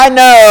I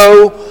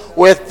know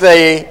with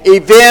the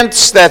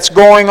events that's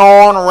going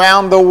on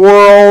around the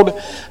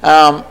world,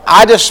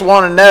 I just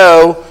want to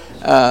know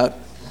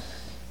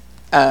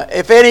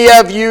if any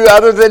of you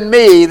other than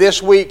me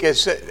this week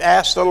has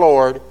asked the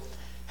Lord,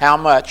 how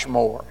much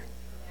more?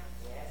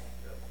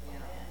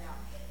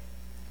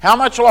 How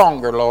much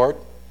longer, Lord?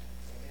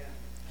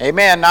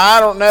 Amen. Now, I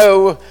don't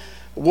know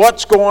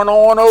what's going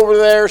on over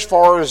there as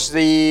far as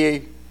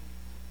the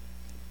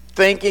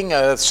thinking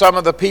of some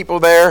of the people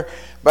there,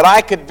 but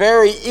I could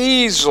very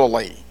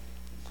easily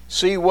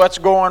see what's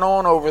going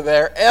on over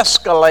there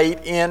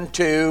escalate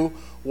into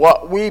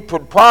what we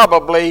could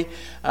probably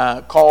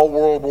call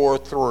World War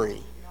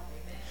III.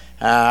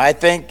 I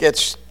think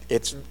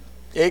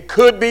it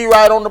could be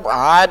right on the...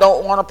 I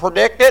don't want to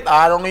predict it.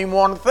 I don't even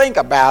want to think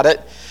about it.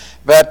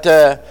 But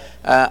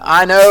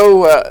I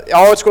know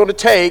all it's going to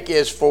take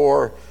is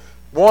for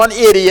one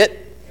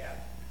idiot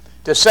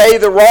to say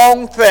the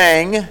wrong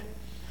thing,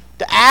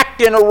 to act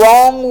in a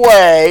wrong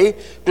way,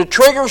 to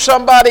trigger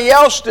somebody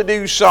else to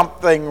do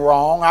something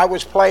wrong. I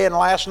was playing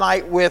last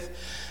night with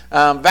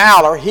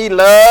Valor. He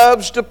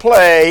loves to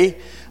play,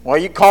 well,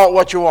 you call it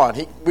what you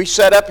want. We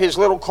set up his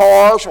little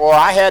cars, or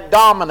I had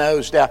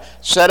dominoes down.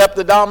 Set up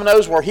the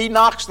dominoes where he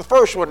knocks the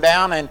first one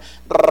down and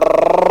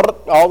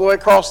all the way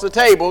across the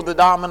table, the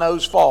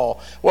dominoes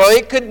fall. Well,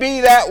 it could be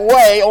that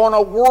way on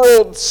a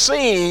world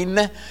scene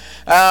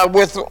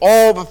with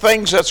all the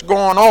things that's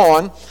going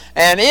on.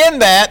 And in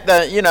that,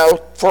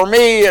 for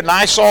me, and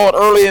I saw it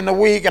early in the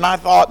week, and I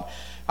thought,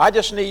 I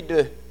just need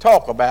to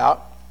talk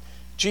about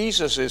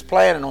Jesus is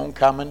planning on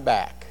coming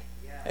back.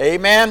 Yeah.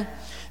 Amen?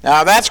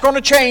 Now, that's going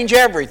to change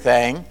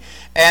everything,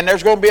 and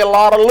there's going to be a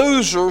lot of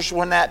losers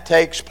when that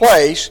takes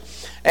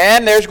place,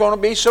 and there's going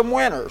to be some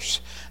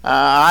winners.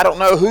 I don't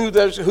know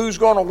who's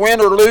going to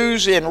win or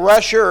lose in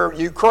Russia or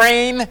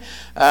Ukraine,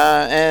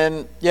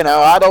 and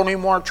I don't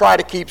even want to try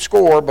to keep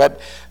score, but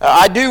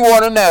I do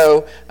want to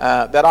know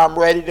that I'm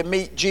ready to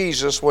meet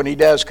Jesus when he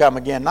does come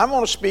again. And I'm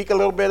going to speak a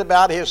little bit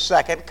about his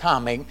second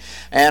coming,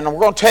 and we're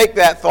going to take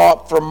that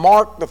thought from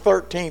Mark the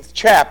 13th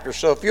chapter.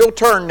 So if you'll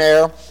turn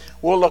there,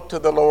 we'll look to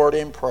the Lord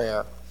in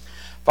prayer.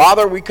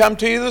 Father, we come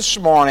to you this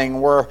morning.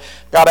 We've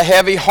got a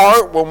heavy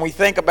heart when we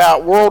think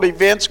about world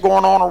events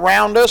going on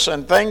around us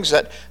and things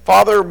that,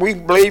 Father, we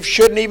believe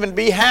shouldn't even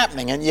be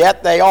happening, and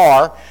yet they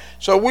are.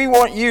 So we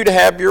want you to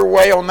have your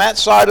way on that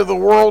side of the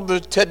world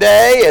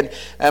today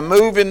and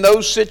move in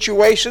those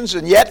situations.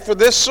 And yet for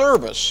this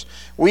service,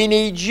 we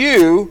need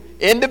you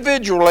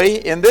individually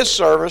in this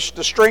service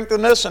to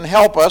strengthen us and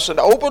help us and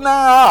open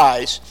our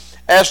eyes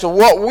as to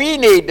what we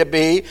need to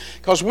be,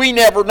 because we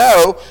never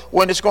know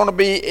when it's going to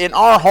be in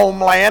our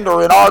homeland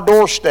or in our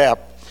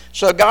doorstep.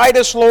 So guide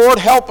us, Lord.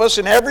 Help us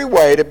in every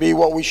way to be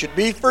what we should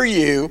be for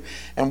you,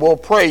 and we'll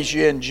praise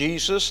you in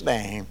Jesus'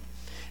 name.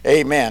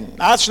 Amen.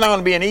 Now, it's not going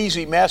to be an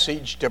easy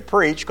message to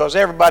preach, because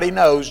everybody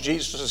knows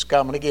Jesus is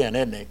coming again,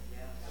 isn't he?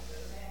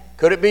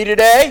 Could it be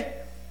today?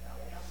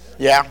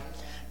 Yeah.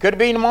 Could it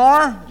be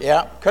tomorrow?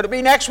 Yeah. Could it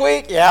be next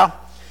week? Yeah.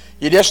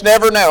 You just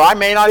never know. I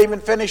may not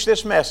even finish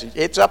this message.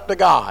 It's up to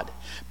God.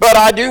 But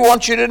I do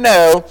want you to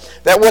know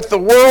that with the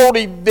world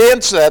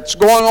events that's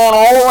going on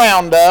all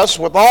around us,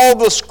 with all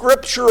the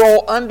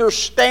scriptural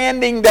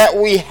understanding that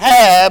we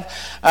have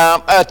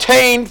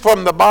attained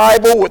from the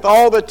Bible, with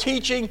all the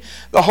teaching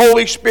the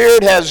Holy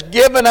Spirit has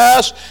given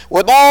us,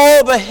 with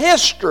all the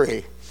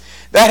history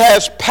that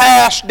has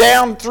passed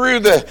down through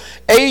the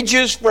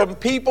ages from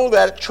people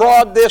that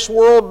trod this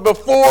world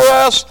before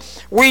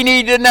us, we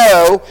need to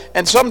know,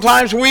 and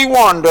sometimes we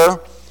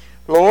wonder,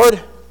 Lord,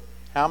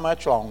 how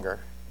much longer?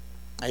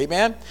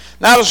 Amen?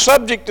 Now the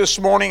subject this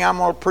morning I'm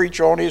going to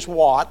preach on is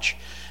watch.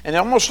 And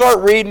I'm going to start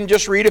reading,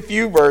 just read a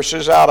few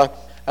verses out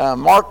of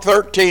Mark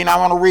 13. I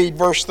want to read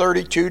verse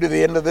 32 to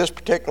the end of this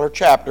particular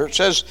chapter. It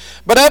says,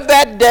 "But of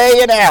that day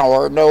and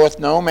hour knoweth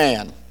no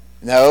man,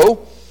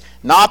 no,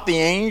 not the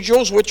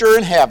angels which are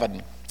in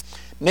heaven,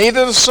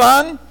 neither the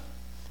Son,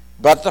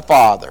 but the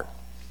Father.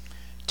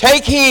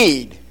 Take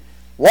heed,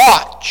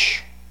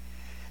 watch,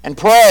 and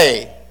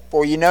pray,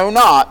 for ye know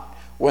not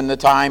when the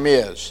time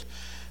is.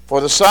 For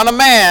the Son of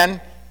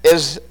Man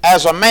is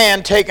as a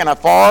man taking a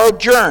far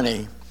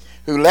journey,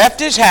 who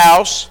left his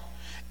house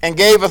and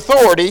gave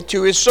authority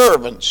to his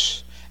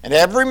servants, and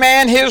every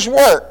man his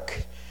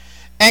work,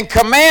 and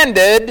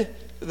commanded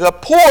the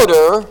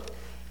porter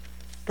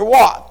to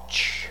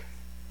watch.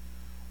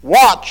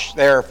 Watch,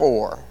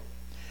 therefore,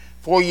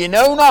 for ye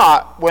know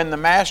not when the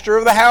master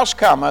of the house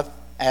cometh,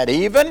 at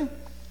even,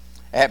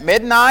 at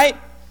midnight,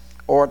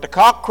 or at the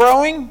cock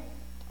crowing,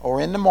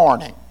 or in the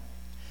morning.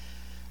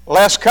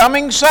 Lest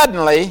coming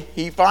suddenly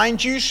he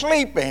find you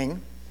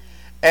sleeping,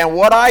 and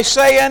what I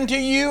say unto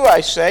you, I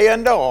say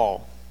unto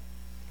all,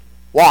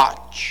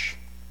 watch."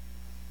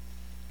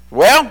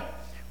 Well,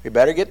 we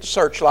better get the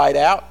searchlight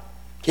out,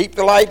 keep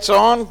the lights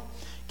on,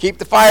 keep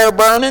the fire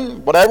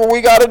burning, whatever we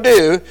got to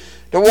do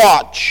to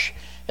watch.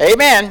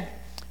 Amen.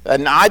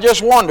 And I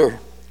just wonder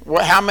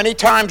how many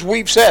times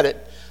we've said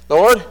it,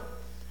 Lord,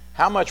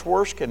 how much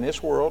worse can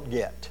this world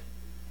get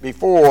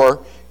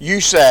before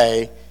you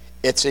say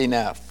it's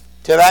enough?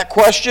 to that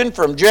question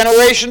from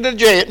generation to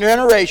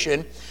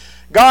generation,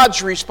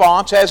 God's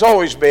response has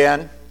always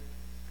been,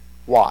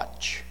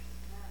 watch.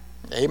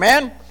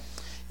 Amen?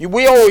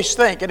 We always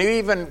think, and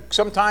even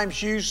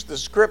sometimes use the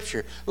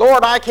scripture,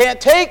 Lord, I can't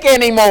take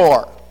any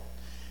more.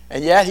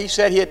 And yet he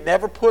said he had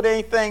never put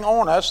anything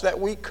on us that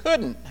we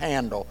couldn't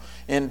handle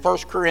in 1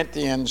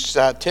 Corinthians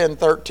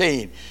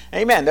 10:13.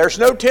 Amen. There's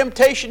no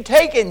temptation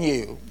taking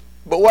you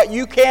but what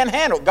you can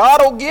handle.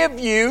 God will give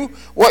you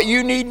what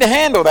you need to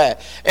handle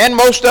that. And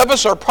most of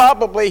us are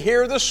probably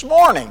here this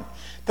morning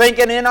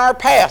thinking in our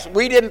past,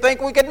 we didn't think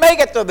we could make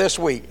it to this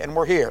week, and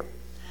we're here.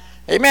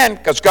 Amen.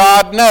 Because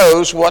God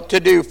knows what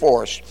to do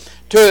for us.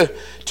 To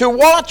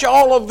watch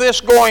all of this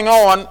going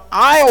on,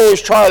 I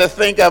always try to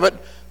think of it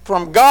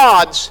from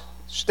God's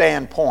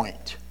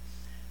standpoint.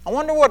 I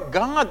wonder what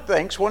God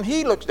thinks when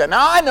he looks down.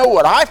 Now, I know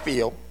what I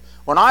feel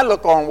when I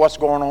look on what's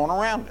going on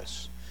around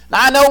us. Now,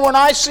 I know when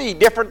I see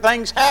different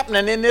things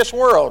happening in this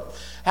world,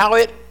 how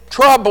it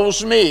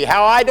troubles me,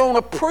 how I don't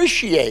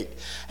appreciate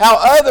how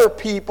other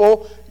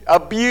people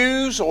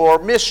abuse or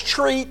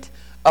mistreat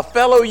a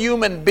fellow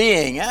human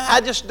being. I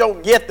just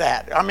don't get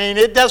that. I mean,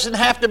 it doesn't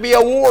have to be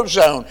a war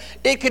zone.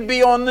 It could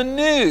be on the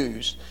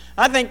news.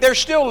 I think they're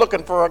still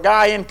looking for a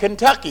guy in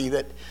Kentucky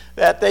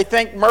that they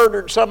think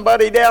murdered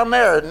somebody down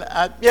there.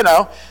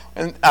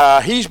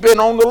 And, he's been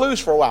on the loose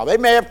for a while. They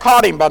may have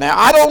caught him by now.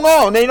 I don't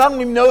know. And they don't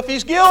even know if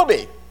he's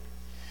guilty.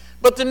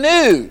 But the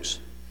news,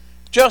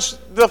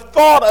 just the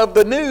thought of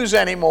the news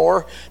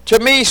anymore, to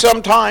me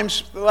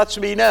sometimes lets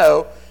me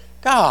know,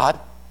 God,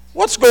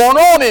 what's going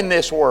on in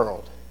this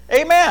world?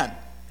 Amen.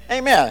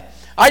 Amen.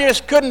 I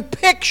just couldn't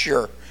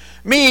picture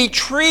me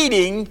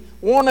treating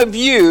one of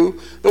you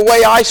the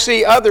way I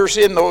see others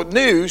in the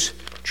news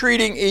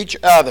treating each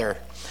other.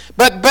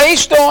 But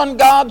based on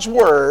God's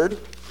Word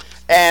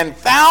and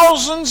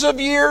thousands of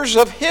years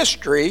of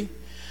history,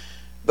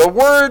 the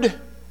word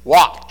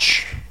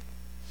watch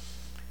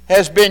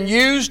has been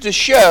used to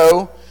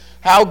show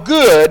how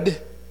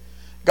good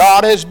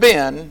God has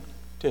been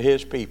to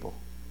His people.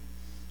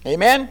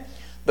 Amen?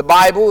 The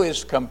Bible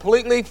is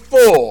completely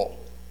full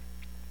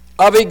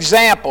of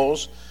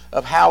examples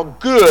of how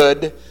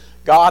good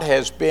God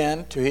has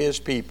been to His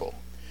people.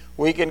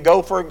 We can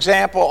go, for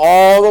example,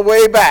 all the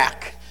way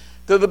back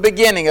to the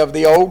beginning of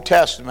the Old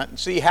Testament and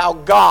see how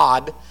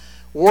God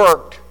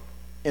worked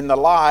in the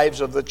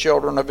lives of the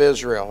children of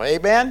Israel.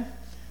 Amen?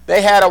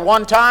 They had at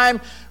one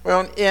time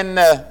in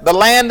the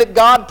land that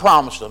God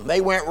promised them.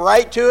 They went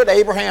right to it.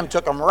 Abraham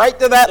took them right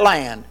to that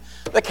land.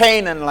 The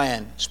Canaan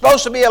land. It's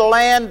supposed to be a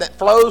land that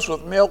flows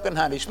with milk and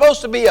honey. It's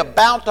supposed to be a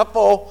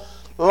bountiful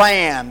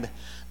land.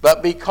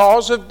 But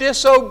because of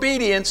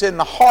disobedience in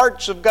the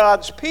hearts of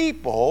God's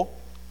people,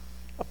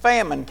 a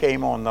famine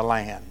came on the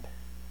land.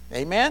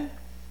 Amen?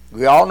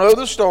 We all know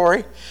the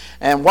story.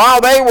 And while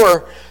they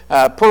were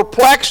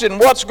perplexed in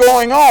what's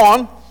going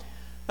on,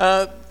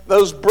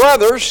 those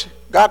brothers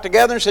got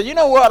together and said, you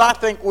know what, I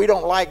think we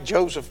don't like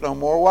Joseph no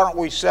more. Why don't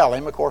we sell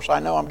him? Of course, I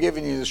know I'm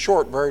giving you the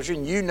short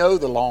version. You know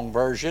the long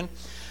version.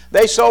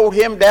 They sold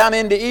him down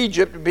into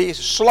Egypt to be a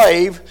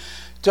slave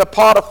to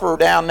Potiphar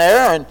down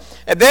there.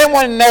 And then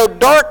when their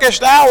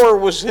darkest hour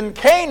was in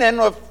Canaan,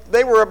 if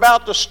they were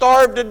about to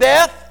starve to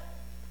death,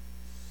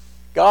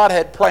 God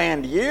had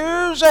planned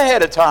years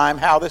ahead of time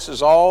how this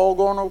is all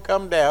going to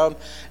come down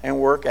and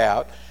work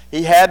out.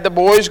 He had the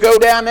boys go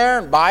down there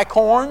and buy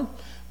corn,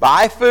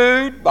 buy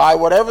food, buy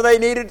whatever they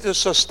needed to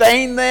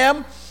sustain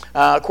them.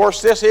 Of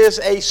course, this is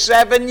a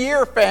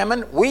 7-year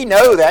famine. We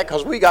know that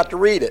because we got to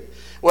read it.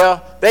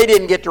 Well, they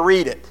didn't get to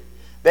read it.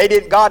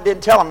 God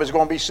didn't tell them it was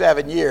going to be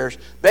 7 years.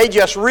 They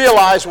just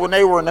realized when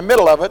they were in the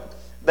middle of it,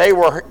 they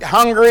were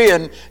hungry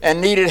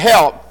and needed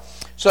help.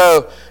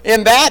 So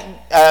in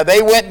that,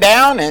 they went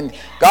down and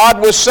God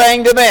was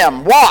saying to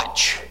them,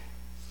 watch,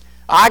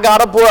 I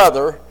got a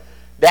brother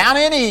down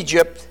in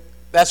Egypt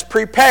that's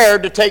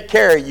prepared to take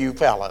care of you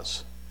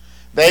fellas.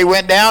 They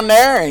went down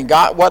there and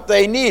got what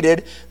they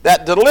needed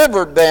that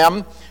delivered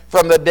them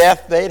from the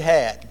death they'd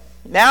had.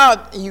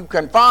 Now you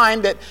can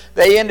find that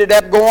they ended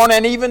up going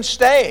and even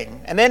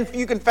staying. And then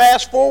you can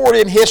fast forward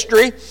in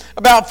history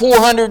about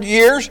 400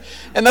 years,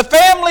 and the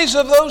families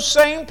of those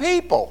same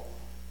people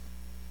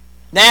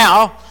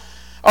now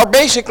are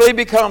basically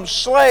become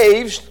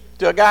slaves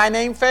to a guy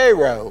named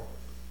Pharaoh.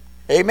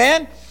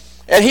 Amen?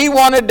 And he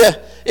wanted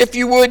to, if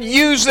you would,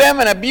 use them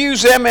and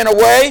abuse them in a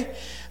way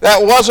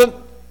that wasn't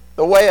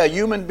the way a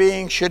human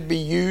being should be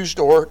used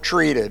or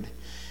treated.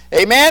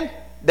 Amen?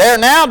 They're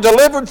now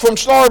delivered from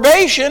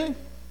starvation,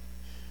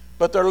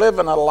 but they're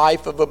living a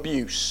life of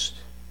abuse.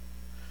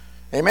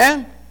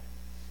 Amen?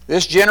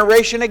 This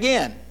generation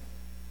again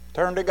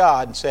turned to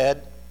God and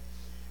said,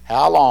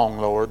 how long,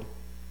 Lord?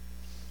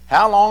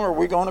 How long are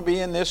we going to be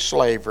in this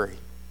slavery?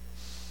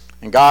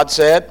 And God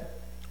said,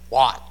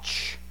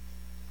 watch.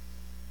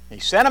 He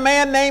sent a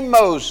man named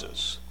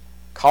Moses,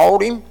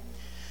 called him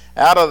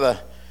out of the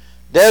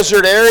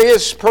desert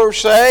areas per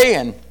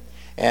se,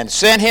 and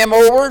sent him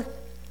over.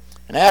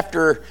 And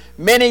after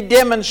many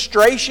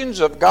demonstrations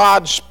of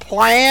God's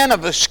plan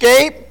of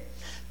escape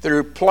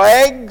through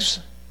plagues,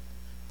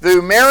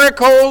 through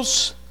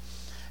miracles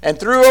and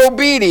through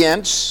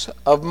obedience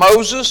of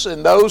Moses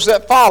and those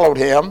that followed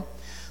him,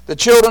 the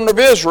children of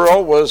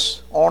Israel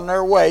was on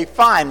their way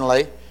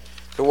finally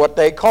to what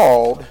they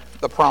called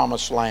the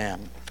Promised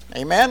Land.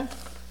 Amen?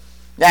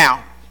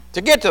 Now,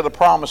 to get to the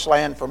Promised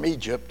Land from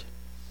Egypt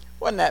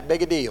wasn't that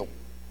big a deal.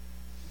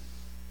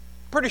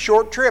 Pretty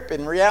short trip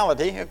in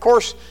reality. Of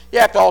course, you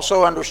have to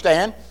also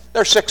understand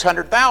there's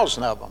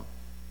 600,000 of them.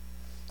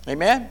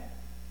 Amen?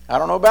 I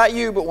don't know about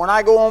you, but when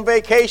I go on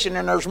vacation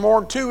and there's more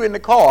than two in the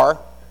car,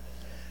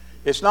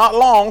 it's not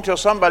long till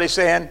somebody's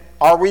saying,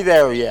 "Are we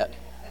there yet?"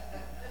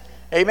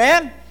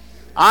 Amen?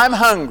 I'm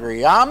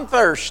hungry. I'm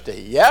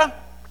thirsty. Yeah?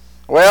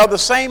 Well, the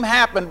same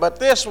happened, but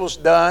this was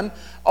done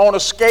on a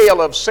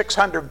scale of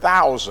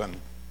 600,000.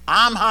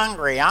 I'm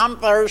hungry. I'm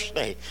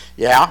thirsty.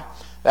 Yeah,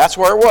 that's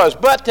where it was.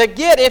 But to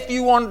get, if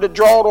you wanted to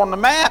draw it on the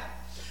map,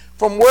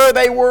 from where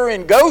they were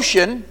in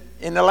Goshen,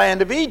 in the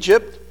land of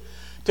Egypt,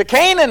 to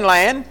Canaan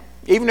land,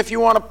 even if you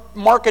want to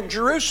mark it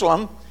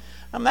Jerusalem,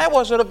 that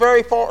wasn't a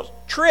very far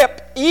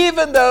trip,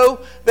 even though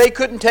they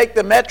couldn't take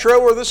the metro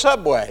or the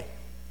subway.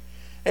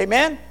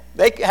 Amen?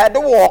 They had to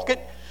walk it,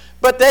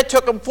 but that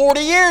took them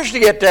 40 years to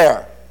get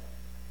there.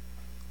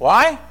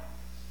 Why?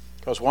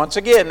 Because once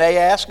again, they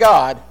asked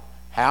God,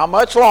 how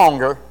much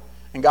longer?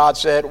 And God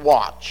said,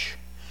 watch.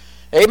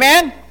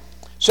 Amen?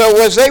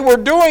 So as they were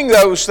doing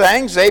those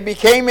things, they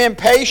became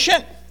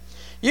impatient.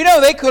 You know,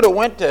 they could have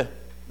went to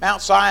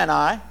Mount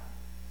Sinai,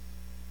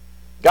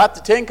 got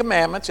the 10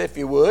 Commandments, if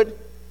you would,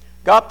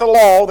 got the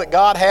law that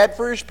God had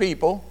for his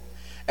people,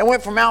 and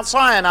went from Mount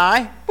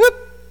Sinai, whoop,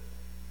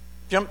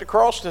 jumped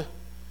across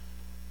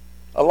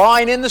a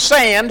line in the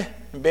sand,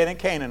 and been in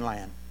Canaan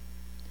land.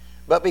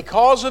 But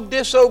because of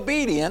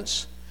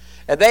disobedience,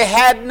 and they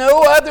had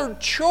no other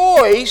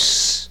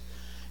choice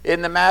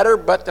in the matter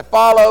but to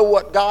follow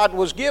what God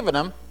was giving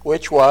them,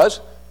 which was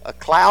a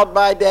cloud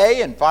by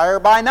day and fire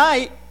by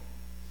night,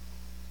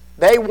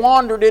 they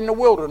wandered in the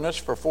wilderness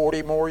for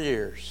 40 more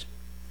years.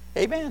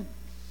 Amen.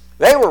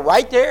 They were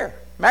right there.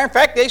 Matter of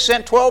fact, they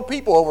sent 12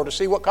 people over to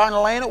see what kind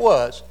of land it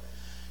was.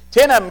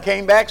 10 of them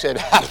came back and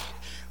said,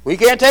 "We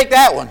can't take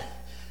that one.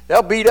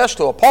 They'll beat us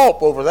to a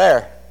pulp over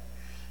there."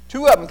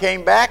 2 of them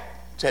came back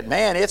and said,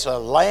 "Man, it's a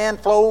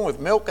land flowing with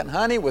milk and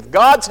honey. With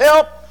God's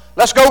help,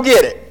 let's go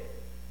get it."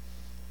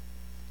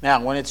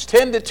 Now, when it's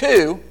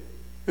 10-2,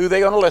 who are they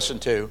going to listen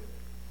to?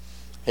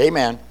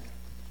 Amen.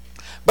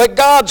 But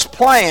God's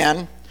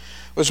plan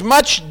was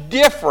much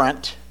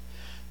different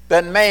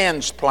than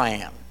man's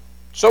plan.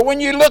 So when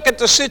you look at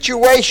the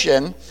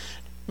situation,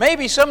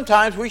 maybe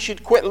sometimes we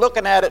should quit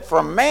looking at it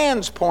from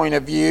man's point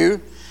of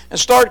view and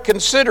start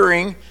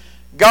considering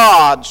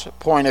God's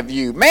point of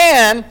view.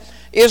 Man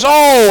is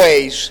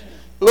always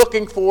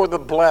looking for the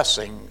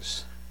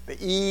blessings, the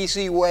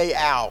easy way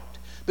out,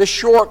 the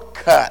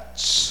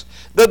shortcuts,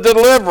 the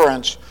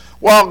deliverance,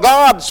 while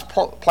God's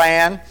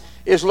plan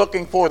is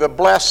looking for the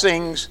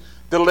blessings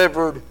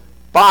delivered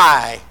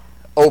by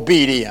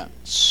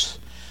obedience.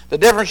 The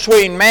difference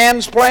between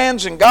man's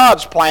plans and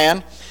God's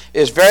plan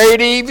is very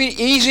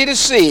easy to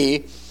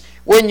see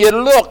when you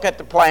look at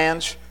the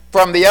plans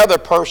from the other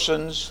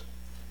person's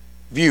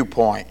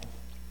viewpoint.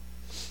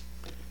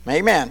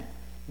 Amen.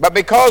 But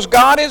because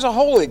God is a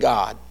holy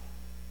God,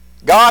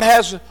 God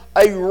has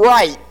a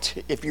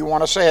right, if you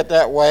want to say it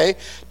that way,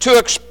 to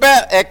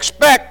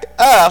expect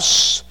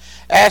us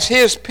as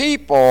his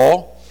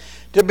people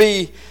to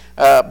be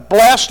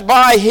blessed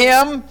by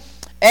him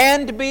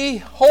and to be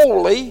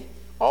holy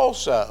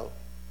also.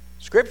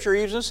 Scripture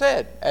even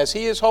said, as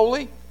he is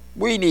holy,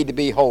 we need to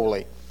be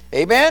holy.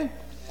 Amen?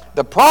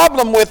 The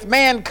problem with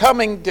man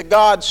coming to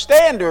God's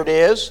standard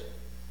is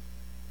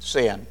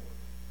sin.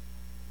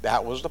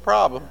 That was the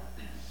problem.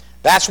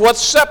 That's what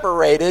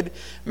separated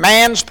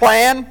man's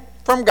plan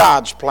from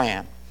God's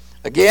plan.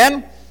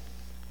 Again,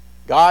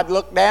 God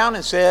looked down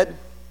and said,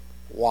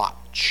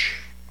 watch.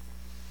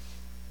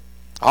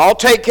 I'll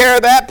take care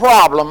of that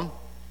problem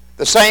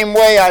the same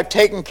way I've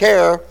taken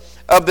care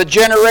of the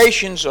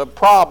generations of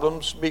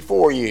problems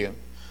before you.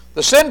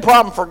 The sin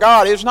problem for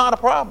God is not a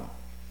problem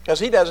because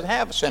he doesn't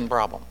have a sin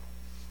problem.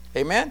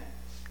 Amen?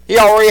 He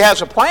already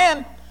has a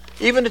plan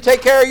even to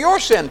take care of your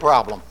sin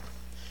problem.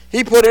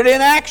 He put it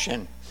in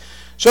action.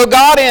 So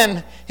God,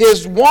 in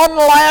his one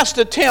last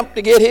attempt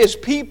to get his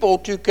people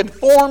to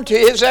conform to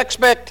his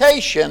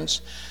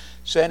expectations,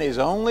 sent his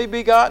only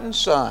begotten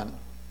Son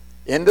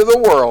into the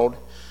world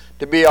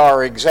to be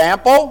our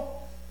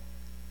example,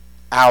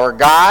 our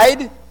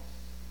guide,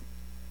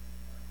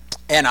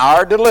 and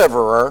our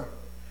deliverer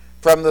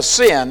from the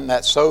sin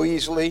that so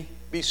easily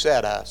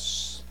beset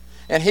us.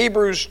 In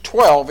Hebrews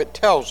 12, it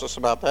tells us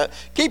about that.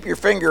 Keep your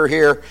finger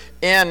here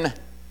in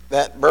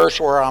that verse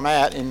where I'm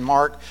at in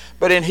Mark.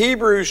 But in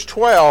Hebrews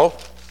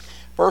 12,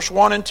 verse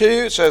 1 and 2,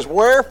 it says,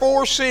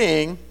 "Wherefore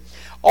seeing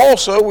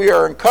also we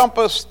are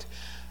encompassed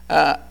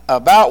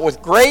about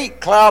with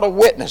great cloud of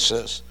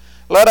witnesses,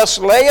 let us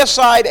lay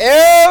aside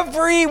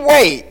every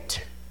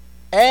weight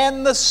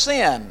and the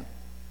sin."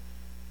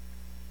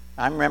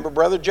 I remember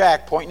Brother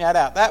Jack pointing that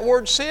out. That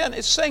word sin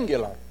is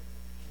singular.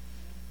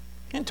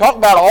 And talk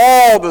about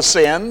all the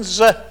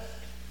sins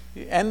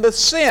and the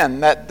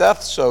sin that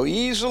doth so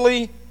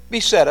easily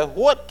beset us.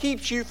 What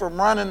keeps you from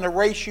running the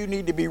race you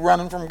need to be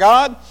running from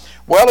God?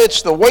 Well,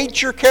 it's the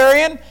weight you're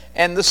carrying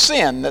and the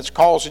sin that's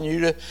causing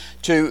you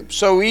to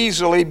so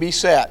easily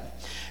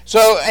beset.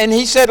 So, and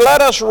he said,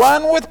 let us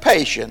run with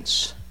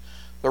patience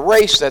the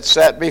race that's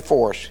set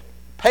before us.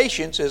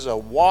 Patience is a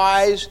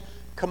wise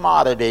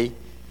commodity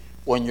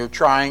when you're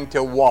trying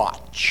to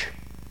watch.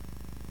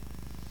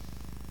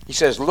 He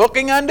says,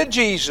 looking unto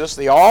Jesus,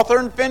 the author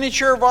and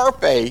finisher of our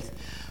faith,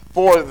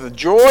 for the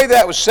joy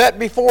that was set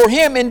before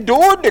him,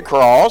 endured the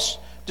cross,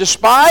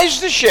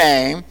 despised the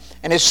shame,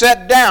 and is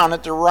set down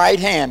at the right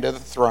hand of the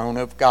throne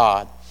of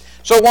God.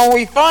 So when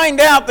we find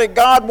out that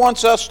God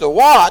wants us to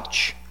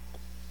watch,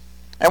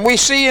 and we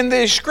see in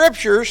these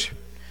scriptures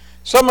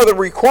some of the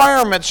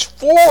requirements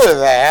for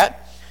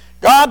that,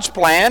 God's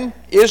plan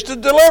is to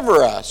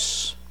deliver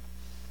us.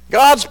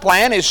 God's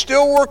plan is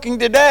still working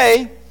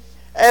today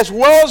as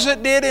well as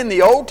it did in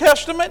the Old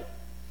Testament,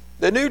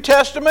 the New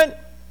Testament,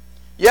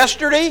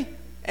 yesterday,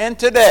 and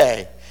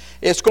today.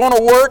 It's going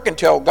to work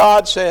until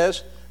God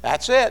says,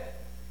 that's it.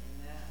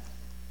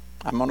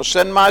 I'm going to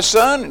send my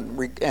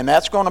son, and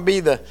that's going to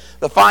be the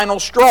final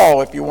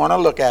straw if you want to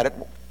look at it.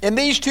 In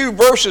these two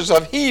verses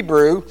of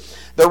Hebrew,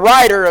 the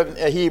writer of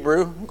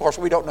Hebrew, of course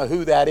we don't know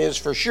who that is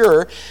for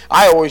sure.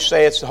 I always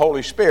say it's the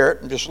Holy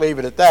Spirit and just leave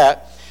it at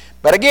that.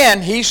 But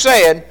again, he's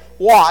saying,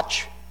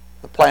 watch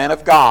the plan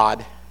of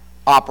God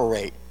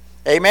operate.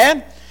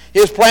 Amen?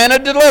 His plan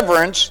of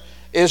deliverance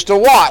is to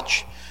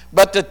watch.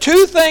 But the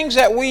two things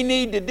that we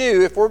need to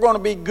do if we're going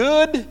to be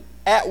good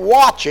at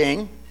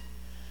watching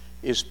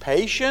is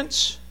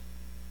patience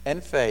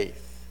and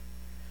faith.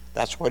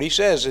 That's what he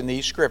says in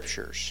these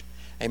scriptures.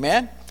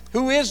 Amen?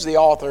 Who is the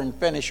author and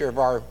finisher of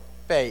our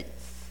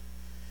faith?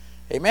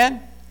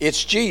 Amen?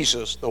 It's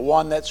Jesus, the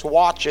one that's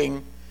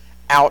watching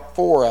out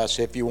for us,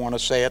 if you want to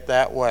say it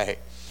that way.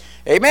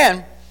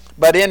 Amen?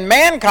 But in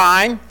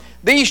mankind,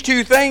 these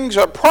two things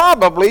are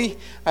probably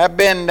have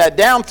been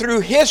down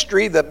through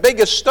history the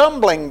biggest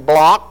stumbling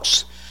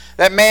blocks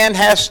that man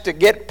has to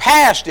get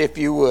past, if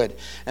you would.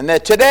 And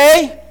that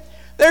today,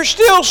 they're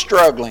still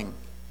struggling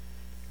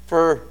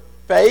for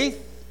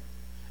faith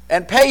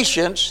and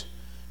patience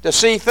to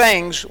see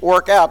things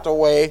work out the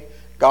way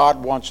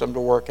God wants them to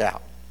work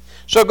out.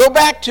 So go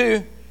back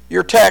to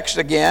your text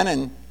again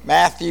in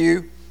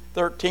Matthew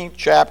 13th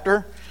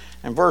chapter,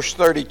 and verse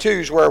 32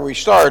 is where we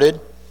started.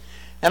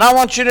 And I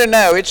want you to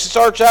know, it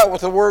starts out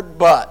with the word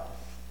but.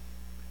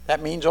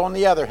 That means on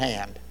the other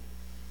hand.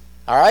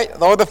 All right?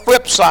 Or the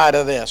flip side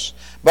of this.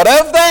 But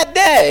of that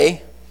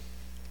day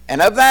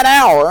and of that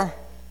hour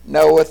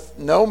knoweth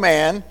no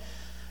man.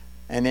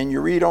 And then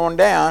you read on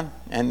down,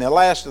 and the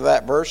last of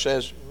that verse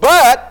says,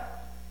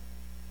 but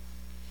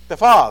the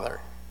Father.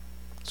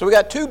 So we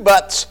got two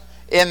buts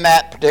in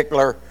that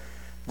particular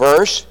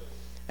verse.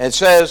 It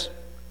says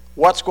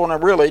what's going to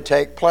really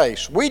take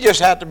place. We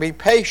just have to be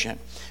patient.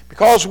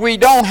 Because we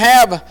don't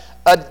have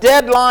a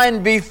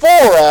deadline before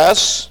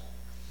us,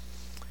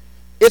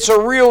 it's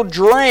a real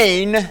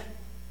drain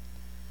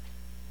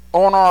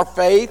on our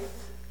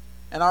faith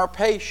and our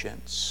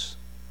patience.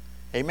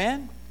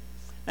 Amen?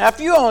 Now, if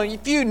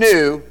you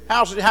knew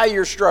how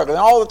you're struggling,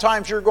 all the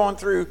times you're going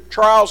through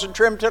trials and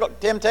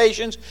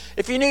temptations,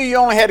 if you knew you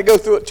only had to go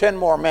through it 10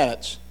 more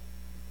minutes,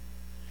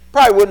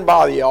 probably wouldn't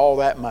bother you all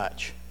that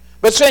much.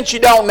 But since you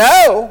don't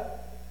know,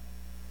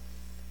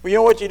 well, you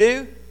know what you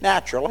do?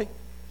 Naturally.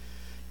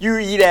 You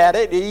eat at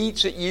it, it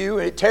eats at you,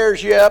 and it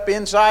tears you up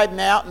inside and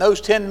out, and those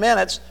 10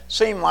 minutes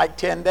seem like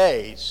 10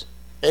 days.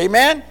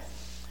 Amen?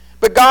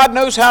 But God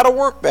knows how to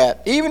work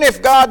that. Even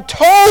if God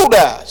told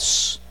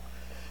us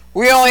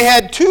we only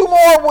had 2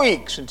 more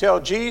weeks until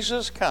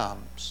Jesus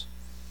comes,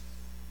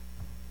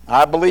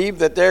 I believe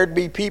that there'd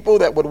be people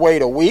that would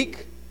wait a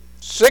week,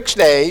 6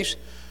 days,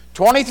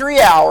 23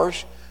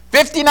 hours,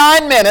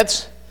 59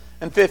 minutes,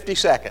 and 50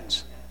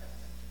 seconds,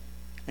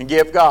 and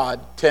give God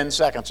 10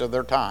 seconds of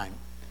their time.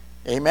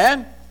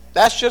 Amen?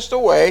 That's just the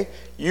way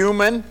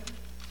human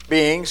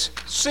beings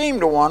seem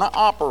to want to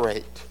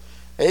operate.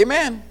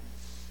 Amen?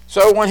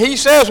 So when he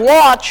says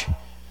watch,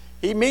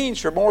 he means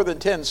for more than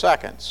 10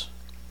 seconds.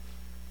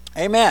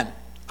 Amen?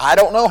 I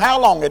don't know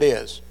how long it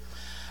is.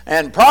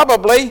 And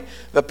probably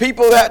the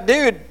people that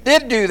did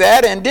do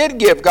that and did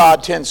give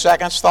God 10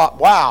 seconds thought,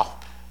 wow,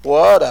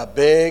 what a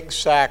big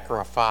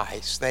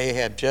sacrifice they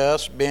had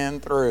just been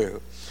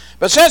through.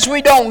 But since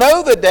we don't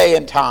know the day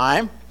and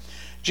time,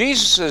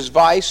 Jesus'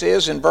 advice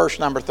is in verse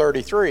number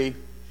 33,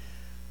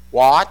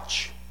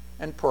 watch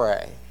and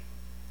pray.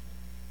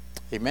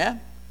 Amen?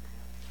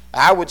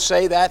 I would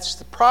say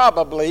that's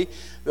probably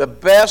the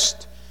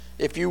best,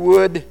 if you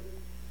would,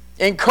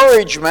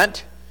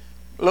 encouragement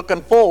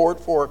looking forward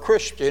for a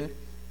Christian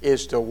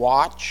is to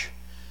watch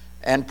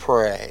and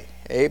pray.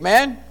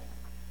 Amen?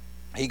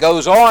 He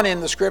goes on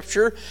in the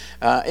scripture,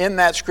 in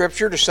that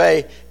scripture to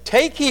say,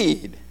 take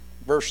heed,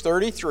 verse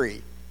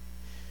 33.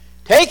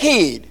 Take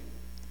heed.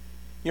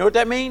 You know what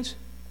that means?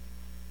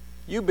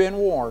 You've been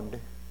warned.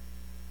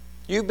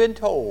 You've been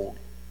told.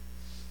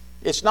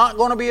 It's not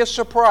going to be a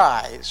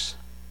surprise.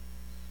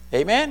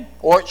 Amen?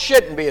 Or it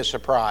shouldn't be a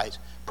surprise.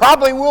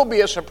 Probably will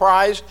be a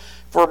surprise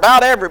for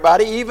about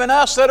everybody, even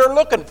us that are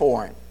looking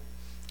for Him.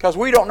 Because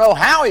we don't know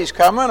how He's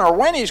coming or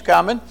when He's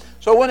coming.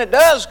 So when it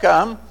does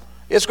come,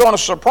 it's going to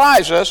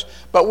surprise us.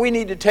 But we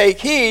need to take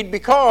heed,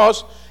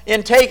 because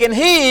in taking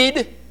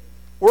heed,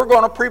 we're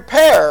going to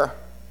prepare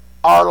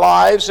our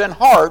lives and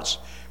hearts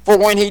for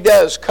when He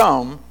does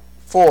come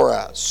for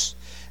us.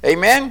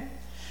 Amen?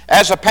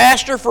 As a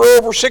pastor for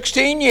over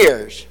 16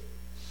 years,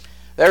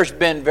 there's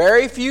been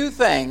very few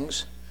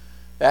things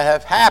that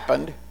have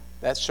happened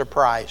that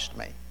surprised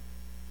me.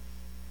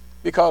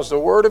 Because the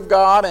Word of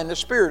God and the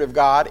Spirit of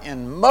God,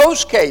 in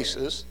most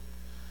cases,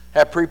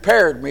 have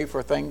prepared me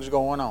for things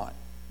going on.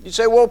 You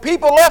say, well,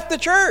 people left the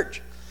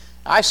church.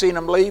 I seen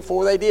them leave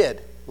before they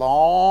did,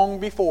 long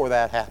before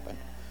that happened.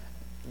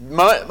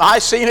 I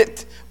seen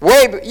it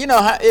way,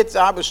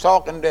 I was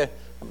talking to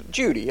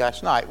Judy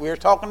last night. We were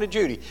talking to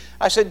Judy.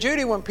 I said,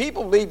 Judy, when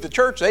people leave the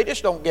church, they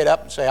just don't get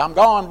up and say, I'm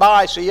gone,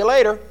 bye, see you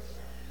later.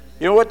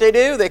 You know what they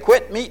do? They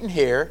quit meeting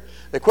here.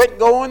 They quit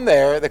going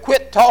there. They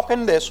quit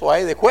talking this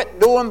way. They quit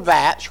doing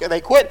that.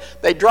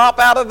 They drop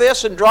out of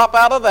this and drop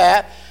out of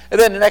that. And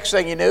then the next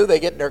thing you know, they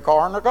get in their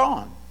car and they're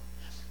gone.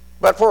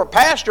 But for a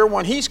pastor,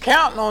 when he's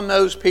counting on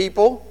those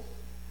people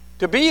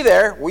to be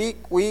there week,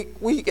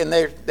 and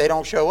they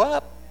don't show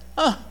up,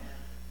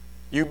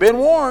 you've been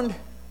warned.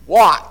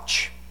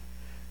 Watch.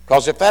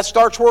 Because if that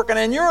starts working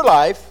in your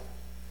life,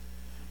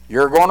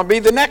 you're going to be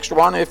the next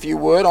one, if you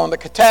would, on the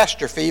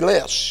catastrophe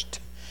list.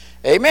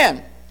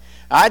 Amen.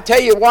 I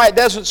tell you why it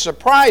doesn't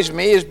surprise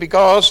me is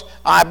because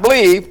I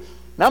believe,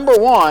 number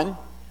one,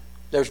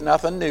 there's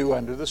nothing new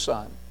under the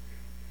sun.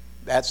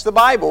 That's the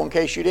Bible, in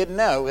case you didn't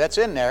know. That's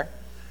in there.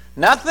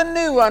 Nothing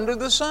new under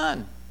the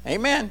sun.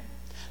 Amen.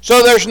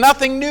 So there's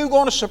nothing new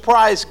going to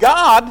surprise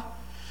God.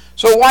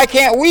 So why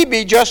can't we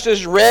be just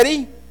as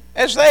ready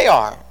as they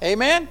are?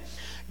 Amen.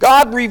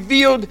 God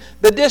revealed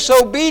the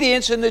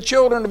disobedience in the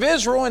children of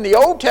Israel in the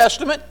Old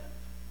Testament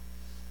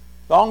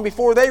long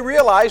before they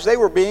realized they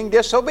were being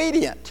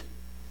disobedient.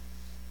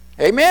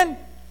 Amen?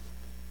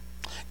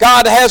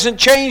 God hasn't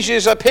changed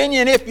His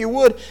opinion, if you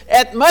would,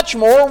 at much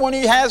more when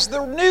He has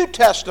the New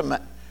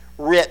Testament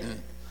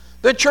written.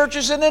 The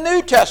churches in the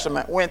New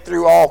Testament went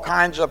through all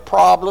kinds of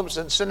problems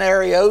and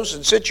scenarios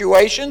and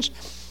situations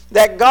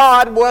that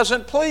God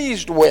wasn't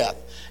pleased with.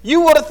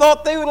 You would have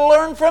thought they would have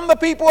learned from the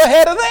people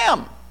ahead of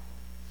them.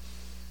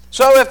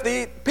 So if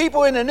the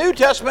people in the New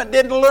Testament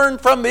didn't learn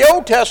from the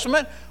Old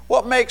Testament,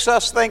 what makes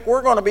us think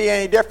we're going to be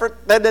any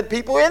different than the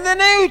people in the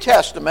New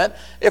Testament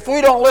if we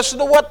don't listen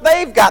to what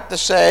they've got to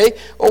say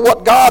or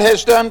what God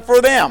has done for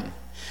them?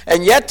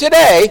 And yet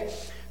today,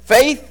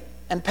 faith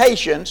and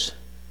patience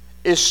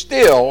is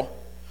still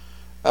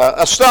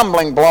a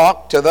stumbling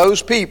block to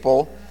those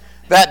people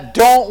that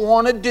don't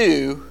want to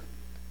do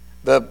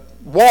the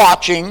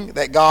watching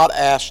that God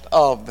asked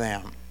of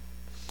them.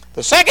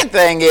 The second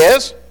thing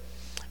is,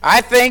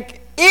 I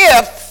think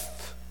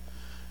if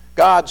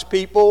God's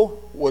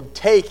people would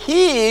take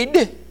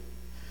heed,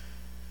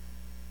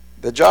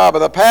 the job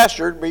of the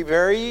pastor would be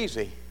very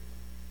easy.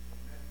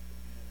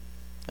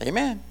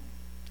 Amen.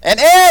 And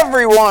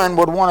everyone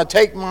would want to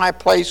take my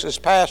place as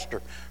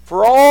pastor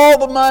for all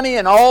the money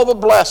and all the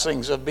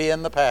blessings of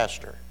being the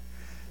pastor.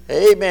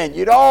 Amen.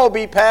 You'd all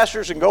be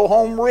pastors and go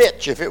home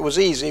rich if it was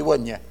easy,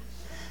 wouldn't you?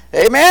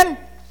 Amen.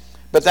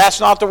 But that's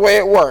not the way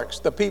it works.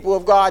 The people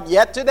of God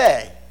yet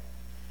today,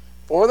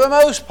 for the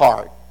most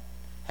part,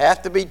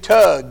 have to be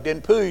tugged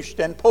and pushed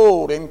and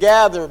pulled and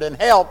gathered and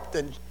helped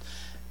and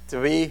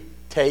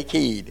take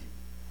heed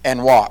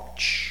and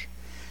watch.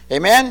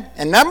 Amen?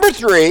 And number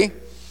 3,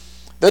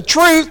 the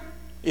truth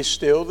is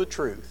still the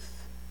truth.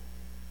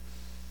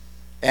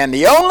 And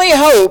the only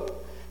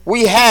hope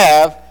we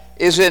have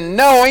is in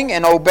knowing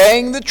and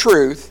obeying the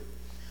truth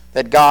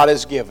that God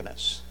has given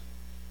us.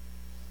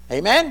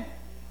 Amen?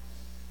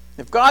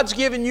 If God's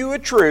given you a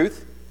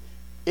truth,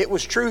 it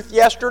was truth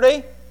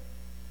yesterday,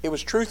 it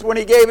was truth when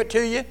He gave it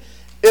to you,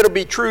 it'll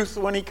be truth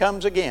when He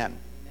comes again.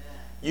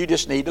 You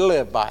just need to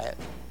live by it.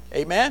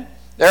 Amen?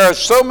 There are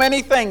so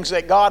many things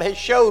that God has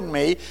showed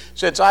me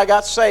since I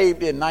got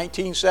saved in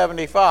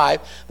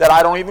 1975 that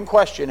I don't even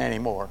question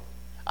anymore.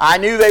 I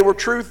knew they were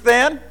truth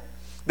then.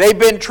 They've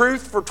been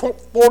truth for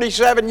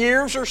 47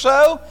 years or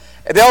so.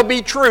 They'll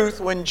be truth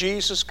when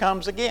Jesus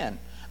comes again.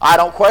 I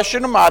don't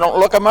question them. I don't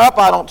look them up.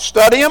 I don't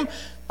study them.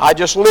 I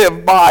just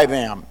live by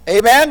them.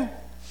 Amen?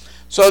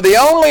 So the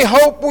only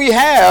hope we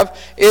have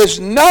is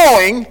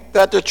knowing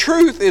that the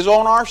truth is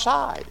on our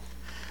side.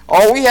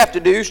 All we have to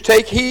do is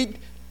take heed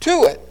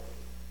to it.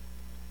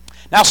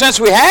 Now, since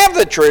we have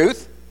the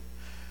truth,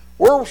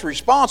 we're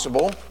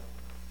responsible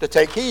to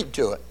take heed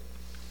to it.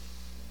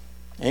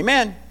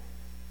 Amen.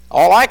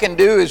 All I can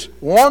do is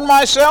warn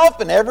myself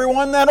and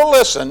everyone that'll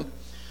listen,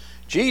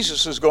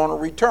 Jesus is going to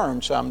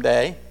return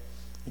someday,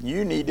 and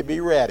you need to be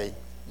ready.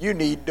 You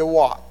need to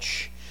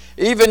watch.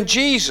 Even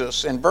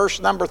Jesus, in verse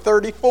number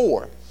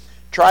 34,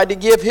 tried to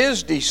give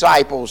His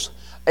disciples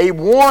a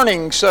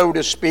warning, so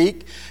to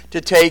speak,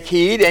 to take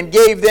heed, and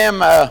gave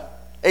them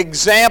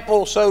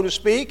example, so to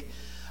speak,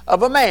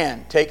 of a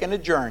man taking a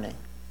journey.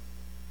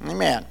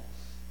 Amen.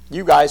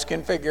 You guys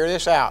can figure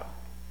this out.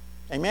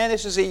 Amen.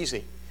 This is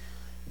easy.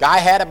 Guy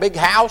had a big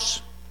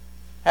house,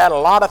 had a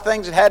lot of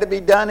things that had to be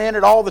done in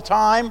it all the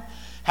time.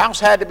 House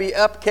had to be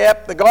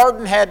upkept. The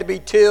garden had to be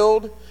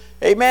tilled.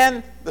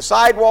 Amen. The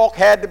sidewalk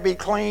had to be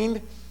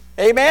cleaned.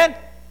 Amen.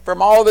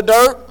 From all the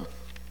dirt.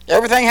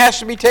 Everything has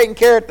to be taken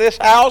care of at this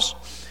house.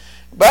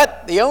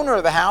 But the owner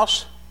of the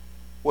house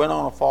went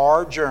on a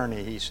far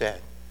journey, he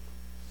said.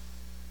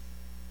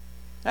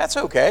 That's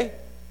okay.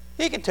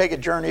 He can take a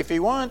journey if he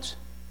wants.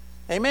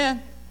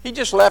 Amen. He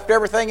just left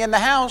everything in the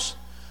house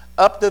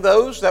up to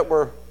those that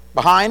were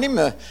behind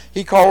him.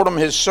 He called them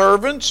his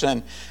servants,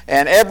 and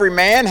every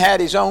man had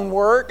his own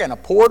work, and a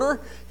porter,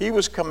 he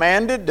was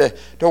commanded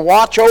to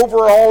watch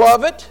over all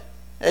of it.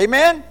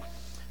 Amen.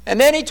 And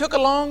then he took a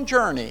long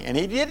journey, and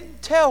he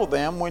didn't tell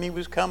them when he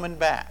was coming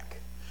back.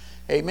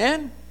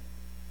 Amen.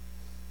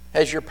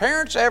 Has your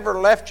parents ever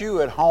left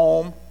you at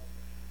home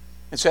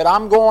and said,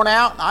 I'm going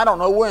out and I don't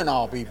know when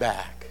I'll be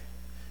back?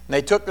 And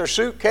they took their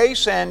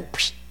suitcase and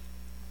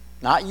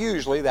not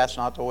usually, that's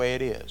not the way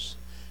it is.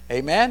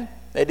 Amen?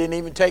 They didn't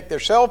even take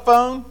their cell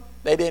phone.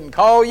 They didn't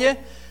call you.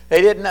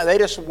 They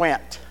just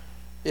went,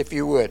 if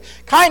you would.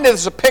 Kind of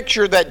as a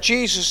picture that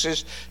Jesus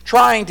is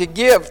trying to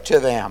give to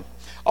them.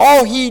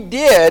 All he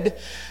did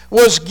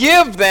was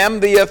give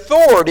them the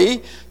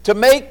authority to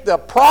make the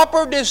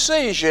proper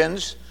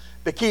decisions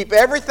to keep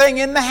everything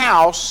in the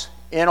house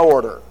in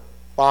order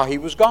while he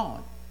was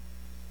gone.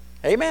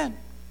 Amen.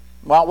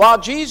 While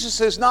Jesus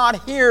is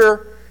not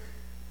here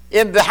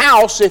in the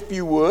house, if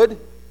you would,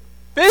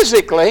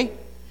 physically,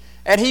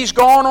 and he's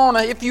gone on,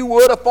 if you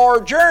would, a far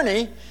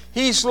journey,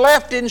 he's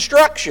left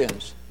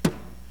instructions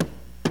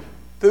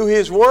through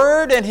his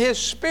word and his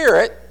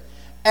spirit.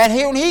 And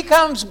when he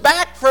comes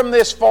back from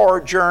this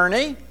far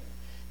journey,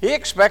 he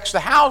expects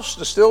the house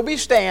to still be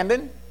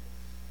standing,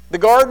 the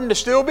garden to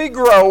still be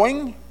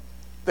growing,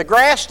 the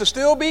grass to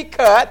still be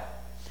cut.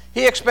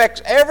 He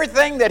expects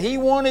everything that he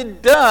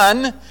wanted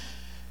done,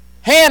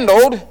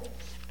 handled,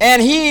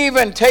 and he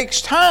even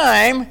takes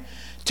time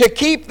to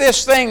keep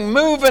this thing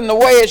moving the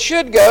way it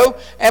should go,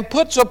 and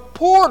puts a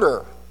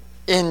porter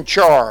in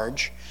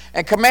charge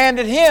and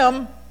commanded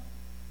him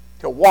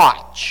to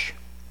watch.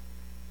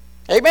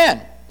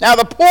 Amen. Now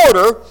the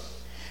porter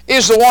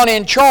is the one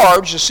in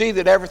charge to see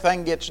that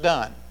everything gets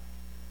done.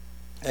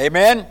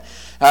 Amen.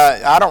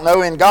 I don't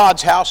know, in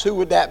God's house, who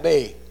would that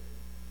be?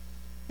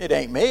 It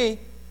ain't me.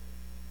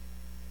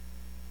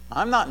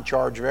 I'm not in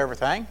charge of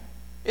everything.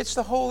 It's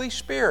the Holy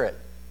Spirit.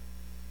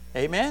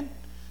 Amen.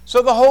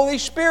 So the Holy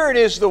Spirit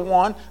is the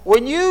one.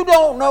 When you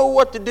don't know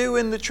what to do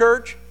in the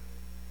church,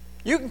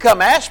 you can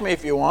come ask me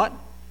if you want.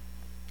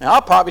 And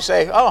I'll probably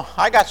say, oh,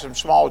 I got some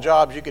small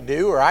jobs you could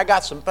do, or I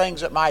got some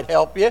things that might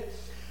help you.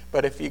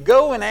 But if you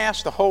go and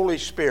ask the Holy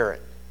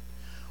Spirit,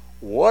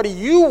 what do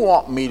you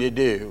want me to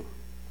do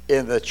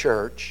in the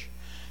church?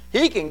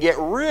 He can get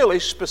really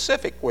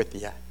specific with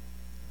you.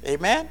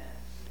 Amen?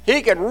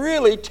 He can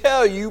really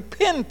tell you,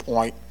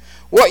 pinpoint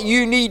what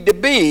you need to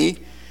be,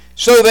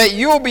 so that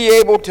you'll be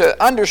able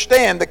to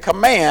understand the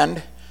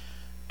command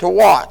to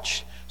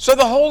watch. So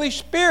the Holy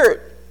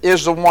Spirit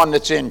is the one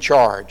that's in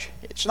charge.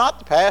 It's not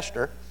the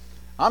pastor.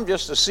 I'm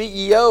just the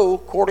CEO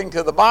according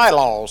to the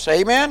bylaws.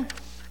 Amen?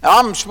 Now,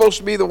 I'm supposed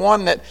to be the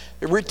one that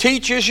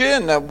teaches you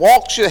and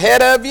walks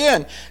ahead of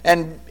you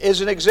and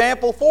is an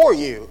example for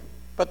you.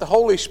 But the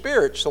Holy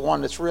Spirit's the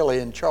one that's really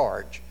in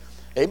charge.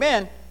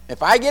 Amen?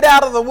 If I get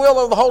out of the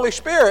will of the Holy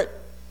Spirit,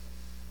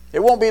 it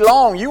won't be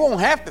long. You won't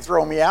have to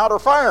throw me out or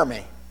fire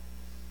me.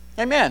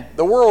 Amen.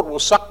 The world will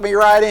suck me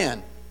right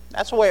in.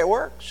 That's the way it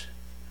works.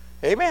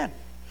 Amen.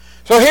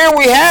 So here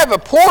we have a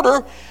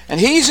porter, and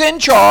he's in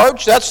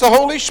charge. That's the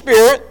Holy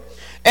Spirit.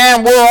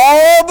 And we're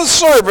all the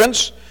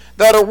servants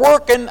that are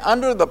working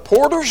under the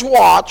porter's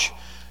watch,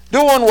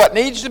 doing what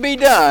needs to be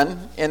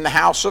done in the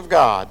house of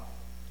God.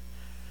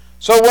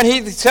 So when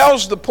he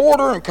tells the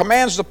porter and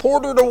commands the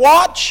porter to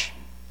watch,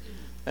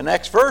 the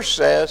next verse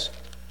says,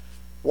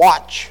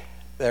 watch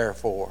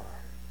therefore.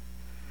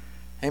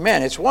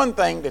 Amen. It's one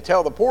thing to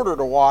tell the porter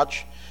to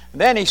watch,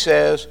 and then he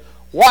says,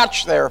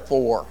 watch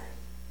therefore.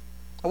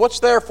 What's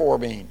therefore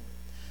mean?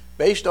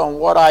 Based on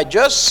what I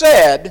just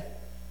said,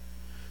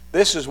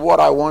 this is what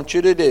I want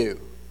you to do.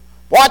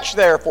 Watch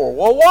therefore.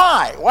 Well,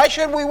 why? Why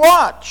should we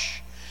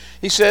watch?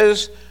 He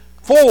says,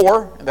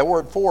 for, and the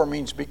word for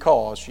means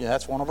because. Yeah,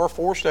 that's one of our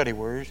 4 study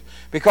words.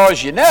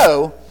 Because you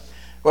know,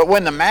 but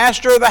when the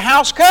master of the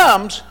house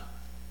comes,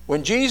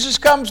 when Jesus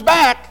comes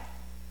back,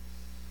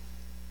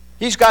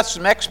 he's got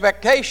some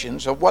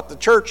expectations of what the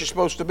church is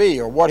supposed to be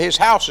or what his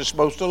house is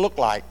supposed to look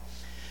like.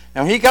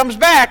 Now, when he comes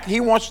back,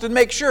 he wants to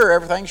make sure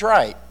everything's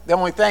right. The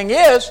only thing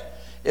is,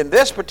 in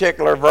this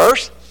particular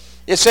verse,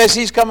 it says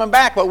he's coming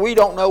back, but we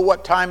don't know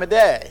what time of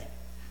day.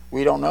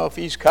 We don't know if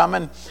he's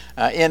coming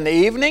in the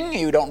evening.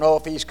 We don't know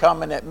if he's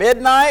coming at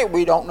midnight.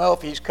 We don't know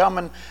if he's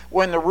coming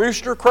when the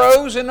rooster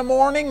crows in the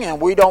morning.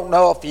 And we don't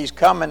know if he's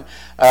coming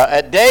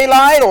at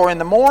daylight or in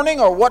the morning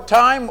or what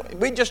time.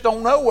 We just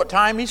don't know what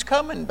time he's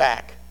coming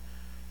back.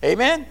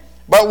 Amen?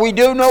 But we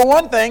do know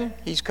one thing,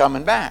 He's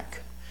coming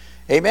back.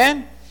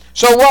 Amen?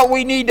 So what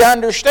we need to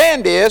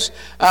understand is,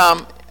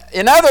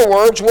 in other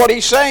words, what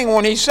He's saying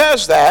when He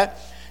says that,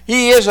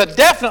 He is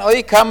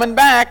definitely coming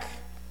back,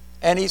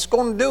 and He's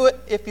going to do it,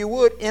 if you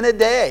would, in a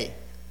day.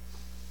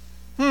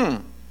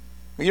 You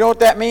know what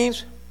that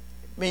means?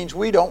 It means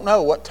we don't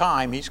know what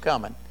time He's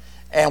coming.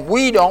 And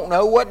we don't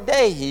know what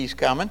day He's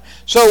coming.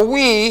 So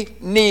we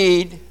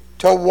need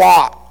to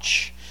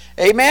watch.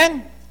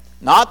 Amen?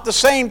 Not the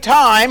same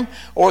time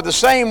or the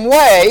same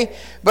way,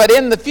 but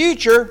in the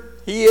future,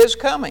 He is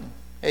coming.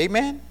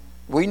 Amen?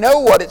 We know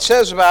what it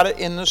says about it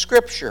in the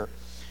Scripture.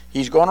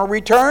 He's going to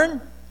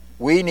return.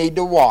 We need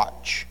to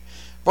watch.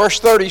 Verse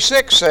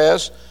 36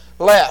 says,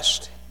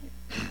 lest.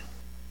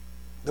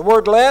 The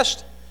word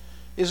lest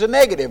is a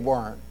negative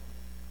word.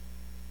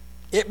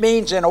 It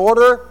means in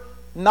order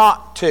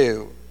not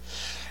to.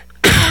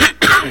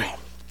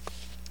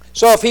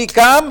 So if He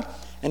come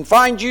and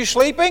finds you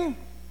sleeping,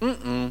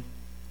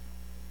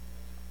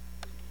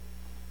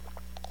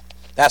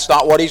 that's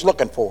not what He's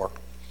looking for.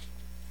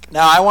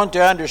 Now I want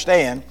to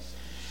understand,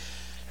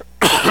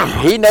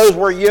 He knows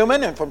we're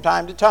human, and from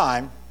time to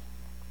time,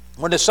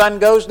 when the sun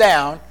goes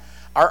down,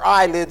 our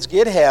eyelids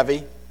get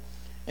heavy,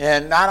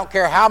 and I don't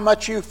care how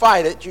much you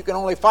fight it, you can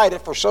only fight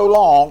it for so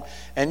long,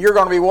 and you're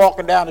going to be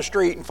walking down the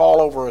street and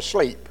fall over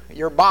asleep.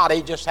 Your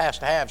body just has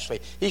to have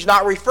sleep. He's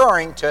not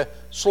referring to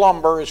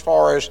slumber as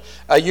far as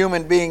a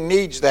human being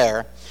needs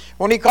there.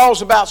 When He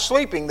calls about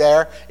sleeping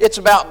there, it's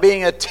about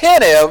being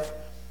attentive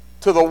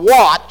to the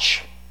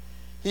watch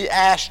He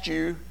asked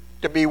you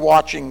to be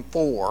watching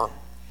for.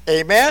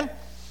 Amen?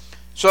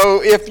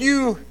 So if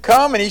you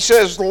come and He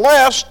says,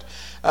 lest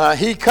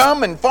He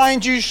come and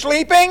find you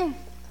sleeping,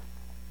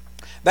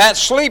 that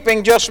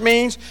sleeping just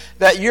means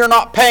that you're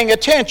not paying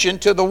attention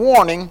to the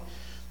warning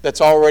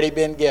that's already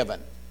been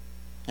given.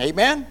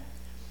 Amen?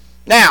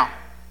 Now,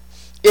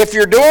 if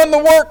you're doing the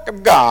work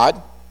of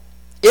God,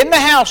 in the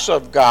house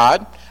of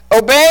God,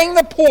 obeying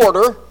the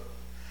porter,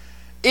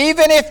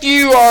 even if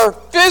you are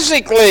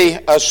physically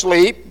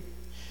asleep,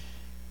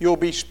 you'll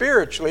be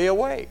spiritually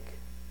awake.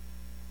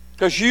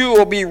 Because you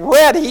will be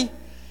ready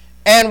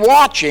and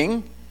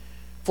watching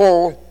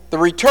for the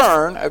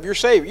return of your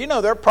Savior. You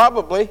know,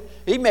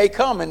 He may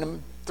come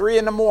in 3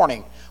 in the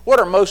morning. What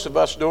are most of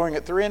us doing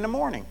at 3 in the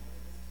morning?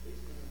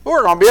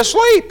 We're going to be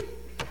asleep.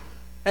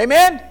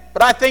 Amen?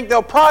 But I think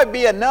there'll probably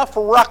be enough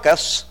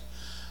ruckus,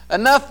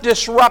 enough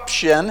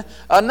disruption,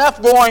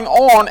 enough going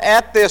on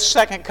at this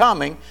second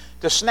coming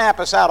to snap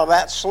us out of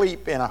that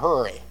sleep in a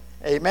hurry.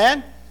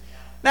 Amen?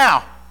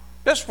 Now,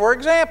 just for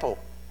example,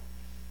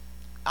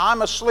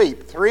 I'm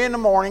asleep 3 in the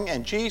morning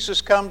and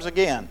Jesus comes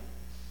again.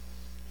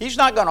 He's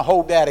not going to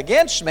hold that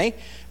against me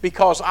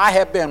because I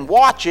have been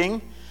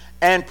watching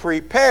and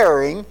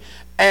preparing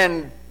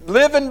and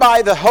living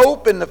by the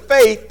hope and the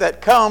faith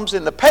that comes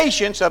in the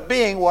patience of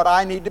being what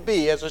I need to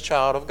be as a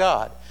child of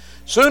God.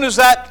 Soon as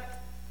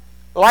that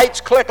lights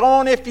click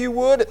on, if you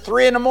would, at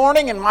 3 in the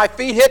morning and my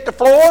feet hit the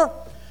floor,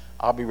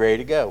 I'll be ready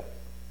to go.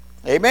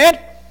 Amen?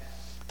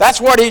 That's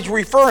what He's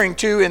referring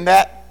to in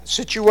that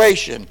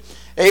situation.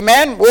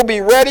 Amen? We'll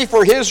be ready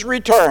for His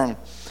return.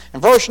 In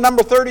verse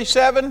number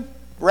 37,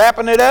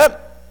 wrapping it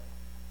up,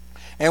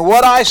 and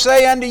what I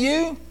say unto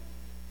you,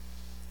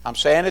 I'm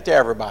saying it to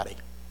everybody.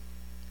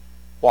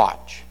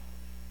 Watch.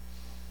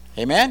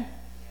 Amen?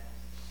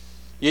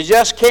 You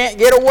just can't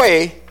get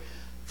away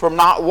from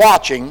not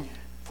watching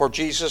for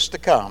Jesus to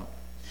come.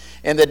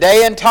 In the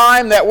day and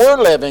time that we're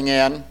living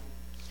in,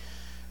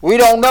 we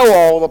don't know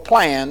all the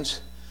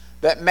plans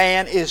that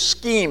man is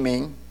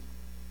scheming.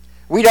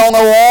 We don't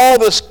know all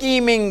the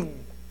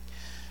scheming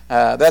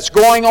that's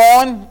going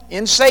on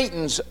in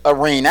Satan's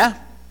arena.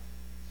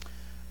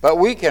 But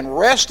we can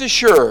rest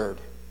assured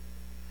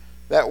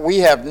that we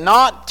have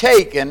not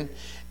taken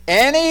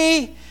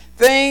any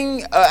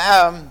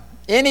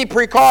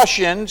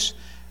precautions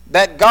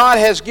that God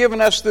has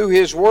given us through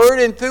His Word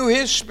and through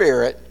His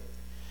Spirit,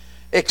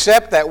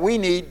 except that we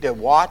need to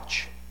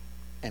watch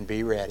and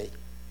be ready.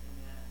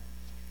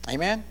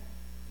 Amen?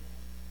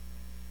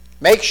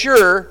 Make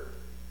sure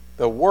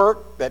the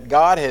work that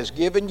God has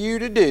given you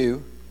to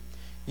do,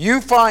 you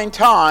find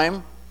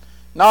time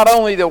not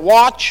only to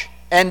watch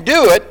and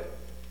do it,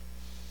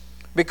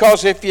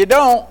 because if you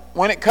don't,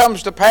 when it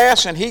comes to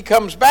pass and He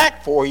comes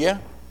back for you,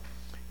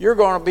 you're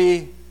going to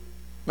be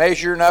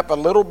measuring up a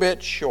little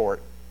bit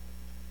short.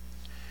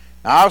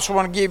 Now, I just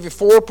want to give you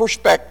 4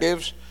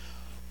 perspectives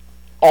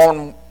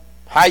on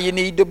how you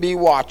need to be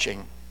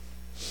watching.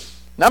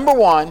 Number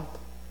 1,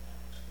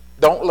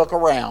 don't look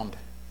around.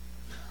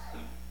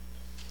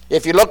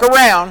 If you look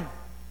around,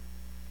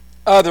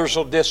 others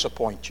will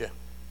disappoint you.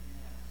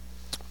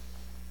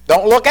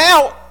 Don't look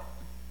out.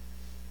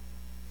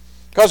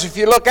 Because if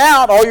you look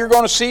out, all you're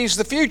going to see is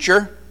the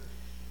future,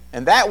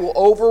 and that will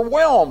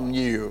overwhelm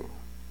you.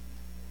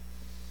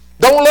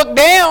 Don't look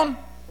down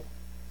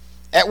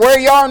at where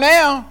you are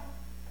now.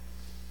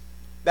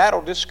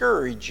 That'll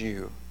discourage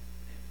you.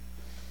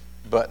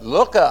 But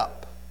look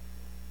up.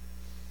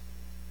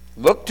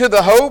 Look to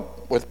the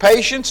hope with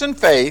patience and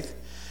faith,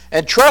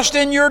 and trust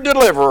in your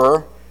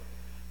deliverer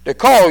to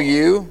call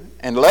you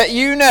and let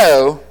you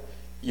know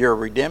your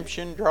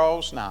redemption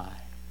draws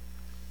nigh.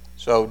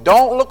 So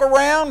don't look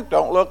around,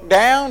 don't look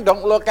down,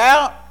 don't look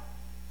out,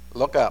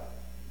 look up.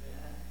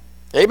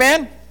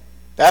 Amen?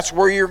 That's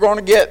where you're going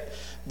to get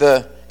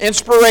the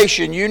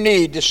inspiration you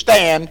need to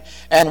stand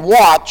and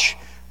watch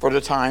for the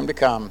time to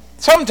come.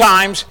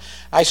 Sometimes,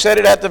 I said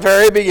it at the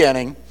very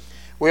beginning,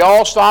 we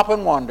all stop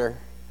and wonder,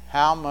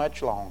 how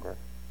much longer?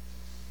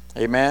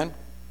 Amen?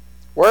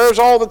 Where's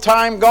all the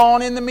time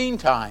gone in the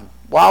meantime?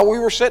 While we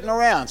were sitting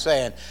around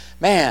saying,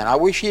 man, I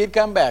wish he had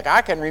come back.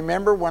 I can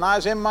remember when I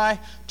was in my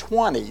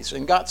 20s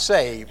and got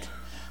saved.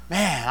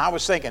 Man, I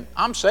was thinking,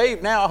 I'm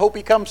saved now. I hope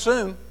he comes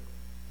soon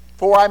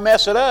before I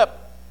mess it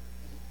up.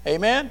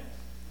 Amen?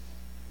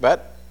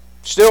 But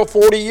still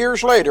 40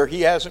 years later,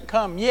 he hasn't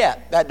come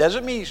yet. That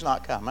doesn't mean he's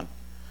not coming.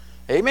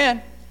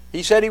 Amen?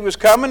 He said he was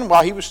coming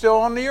while he was still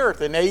on the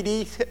earth in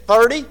AD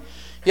 30.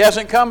 He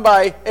hasn't come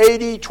by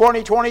AD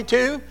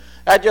 2022.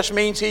 That just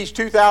means he's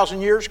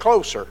 2,000 years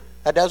closer.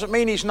 That doesn't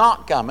mean he's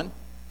not coming.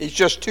 He's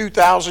just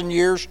 2,000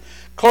 years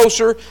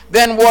closer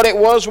than what it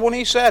was when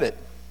he said it.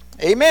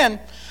 Amen.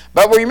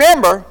 But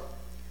remember,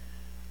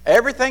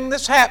 everything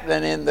that's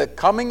happening in the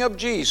coming of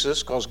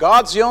Jesus, because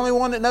God's the only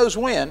one that knows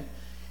when,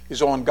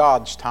 is on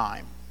God's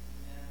time.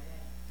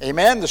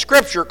 Amen. The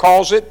Scripture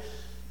calls it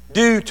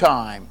due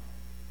time.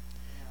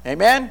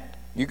 Amen.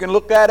 You can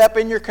look that up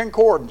in your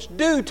concordance.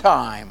 Due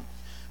time.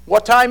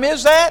 What time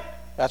is that?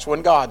 That's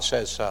when God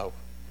says so.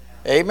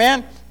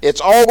 Amen. It's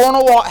all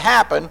going to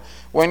happen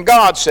when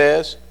God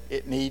says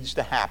it needs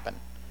to happen.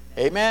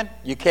 Amen.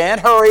 You can't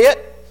hurry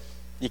it.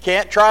 You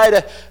can't try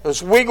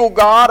to wiggle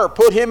God or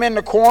put him in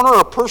the corner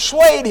or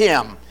persuade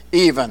him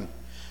even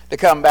to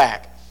come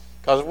back.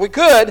 Because if we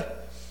could,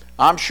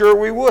 I'm sure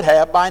we would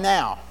have by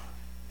now.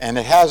 And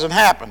it hasn't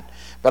happened.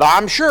 But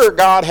I'm sure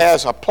God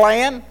has a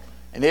plan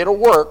and it'll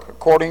work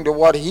according to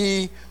what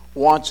he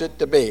wants it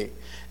to be.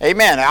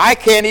 Amen. I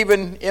can't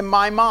even in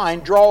my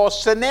mind draw a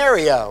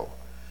scenario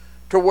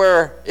to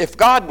where if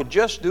God would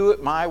just do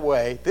it my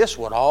way, this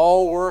would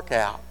all work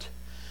out.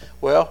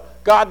 Well,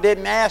 God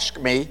didn't ask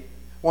me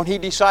when he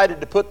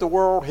decided to put the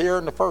world here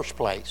in the first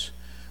place.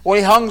 When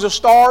he hung the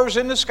stars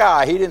in the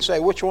sky, he didn't say,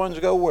 which ones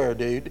go where,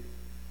 dude?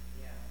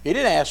 He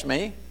didn't ask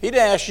me. He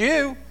didn't ask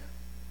you.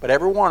 But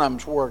every one of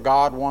them's where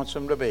God wants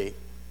them to be.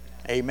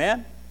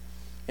 Amen?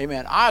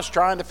 Amen. I was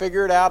trying to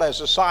figure it out as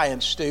a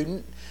science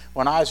student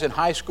when I was in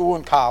high school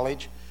and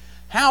college,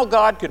 how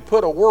God could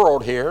put a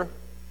world here,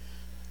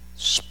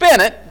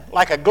 spin it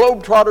like a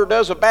globetrotter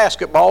does a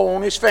basketball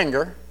on his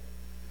finger,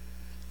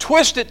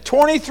 twist it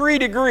 23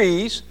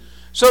 degrees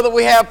so that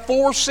we have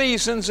 4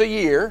 seasons a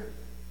year.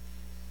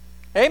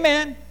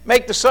 Amen.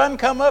 Make the sun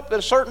come up at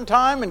a certain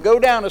time and go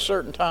down a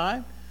certain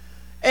time.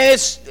 And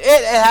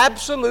it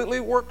absolutely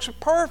works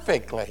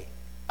perfectly.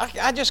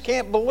 I just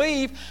can't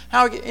believe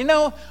how,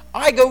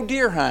 I go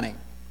deer hunting.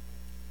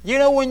 You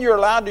know when you're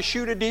allowed to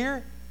shoot a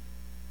deer?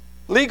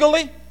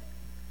 Legally?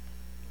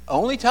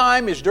 Only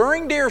time is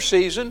during deer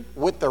season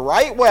with the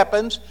right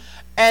weapons,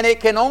 and it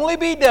can only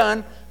be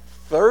done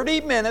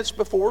 30 minutes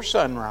before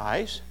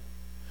sunrise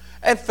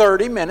and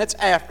 30 minutes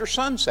after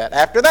sunset.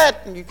 After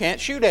that, you can't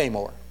shoot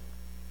anymore.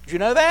 Did you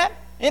know that?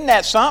 Isn't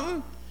that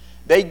something?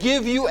 They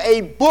give you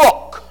a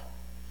book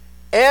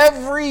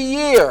every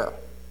year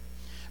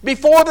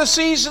before the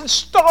season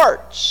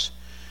starts.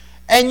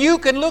 And you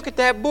can look at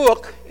that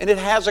book, and it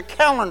has a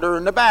calendar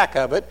in the back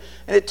of it,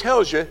 and it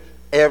tells you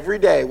every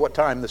day what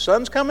time the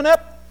sun's coming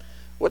up,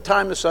 what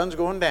time the sun's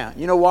going down.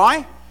 You know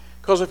why?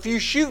 Because if you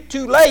shoot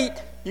too late,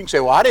 you can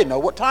say, well, I didn't know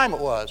what time it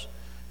was.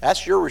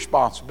 That's your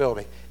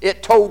responsibility.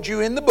 It told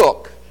you in the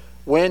book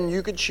when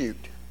you could shoot.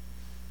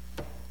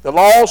 The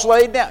law's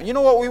laid down. You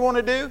know what we want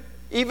to do?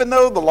 Even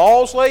though the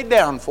law's laid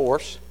down for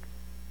us,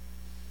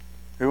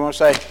 we want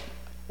to say,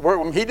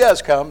 when he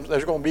does come,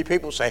 there's going to be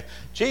people say,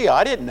 gee,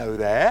 I didn't know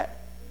that.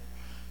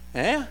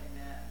 Yeah,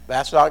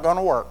 that's not going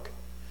to work.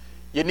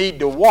 You need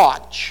to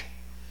watch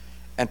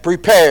and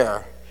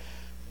prepare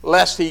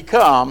lest he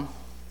come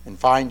and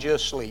find you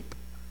asleep.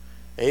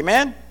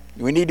 Amen?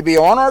 We need to be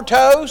on our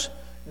toes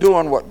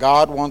doing what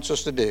God wants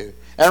us to do.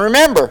 And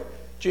remember,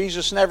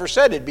 Jesus never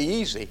said it'd be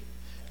easy,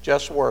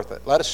 just worth it. Let us